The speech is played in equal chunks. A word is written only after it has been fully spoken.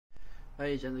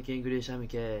Hi, Chandra King, good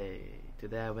day,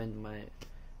 Today I went to my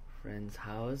friend's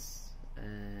house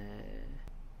and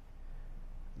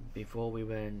before we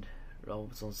went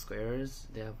Robinson Squares,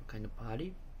 they have kind of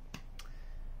party.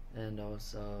 And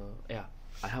also, yeah,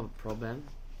 I have a problem.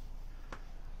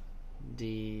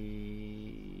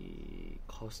 The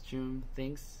costume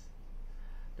things.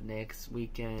 The next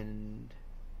weekend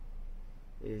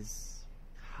is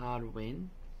Halloween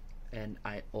and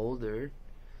I ordered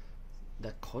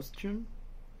the costume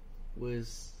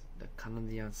with the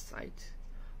Canadian site,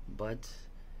 but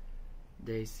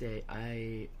they say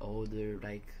I order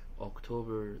like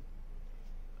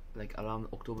around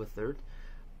October 3rd,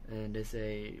 and they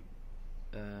say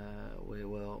we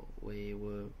will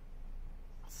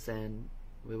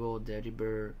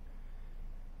deliver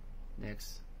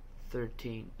next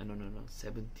 17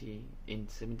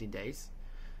 days,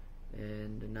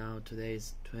 and now today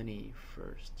is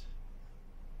 21st,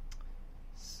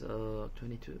 so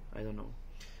 22, I don't know,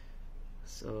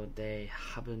 so they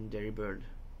haven't delivered,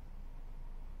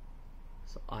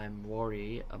 so I'm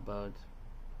worried about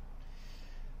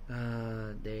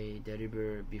they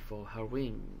deliver before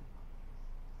Halloween,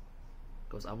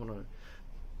 because I want a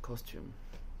costume.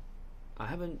 I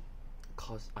haven't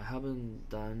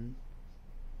done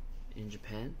in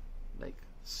Japan like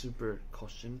super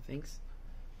costume things,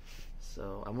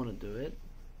 so I want to do it,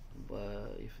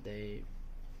 but if they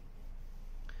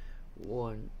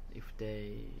won't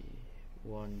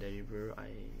deliver,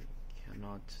 I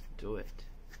cannot do it.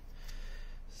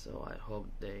 So I hope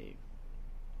they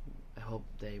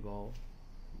will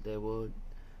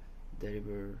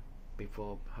deliver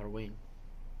before Halloween.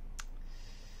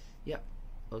 Yeah,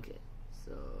 okay,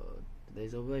 so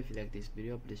today's over. If you like this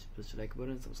video, please push the like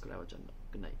button, subscribe our channel.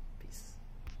 Good night.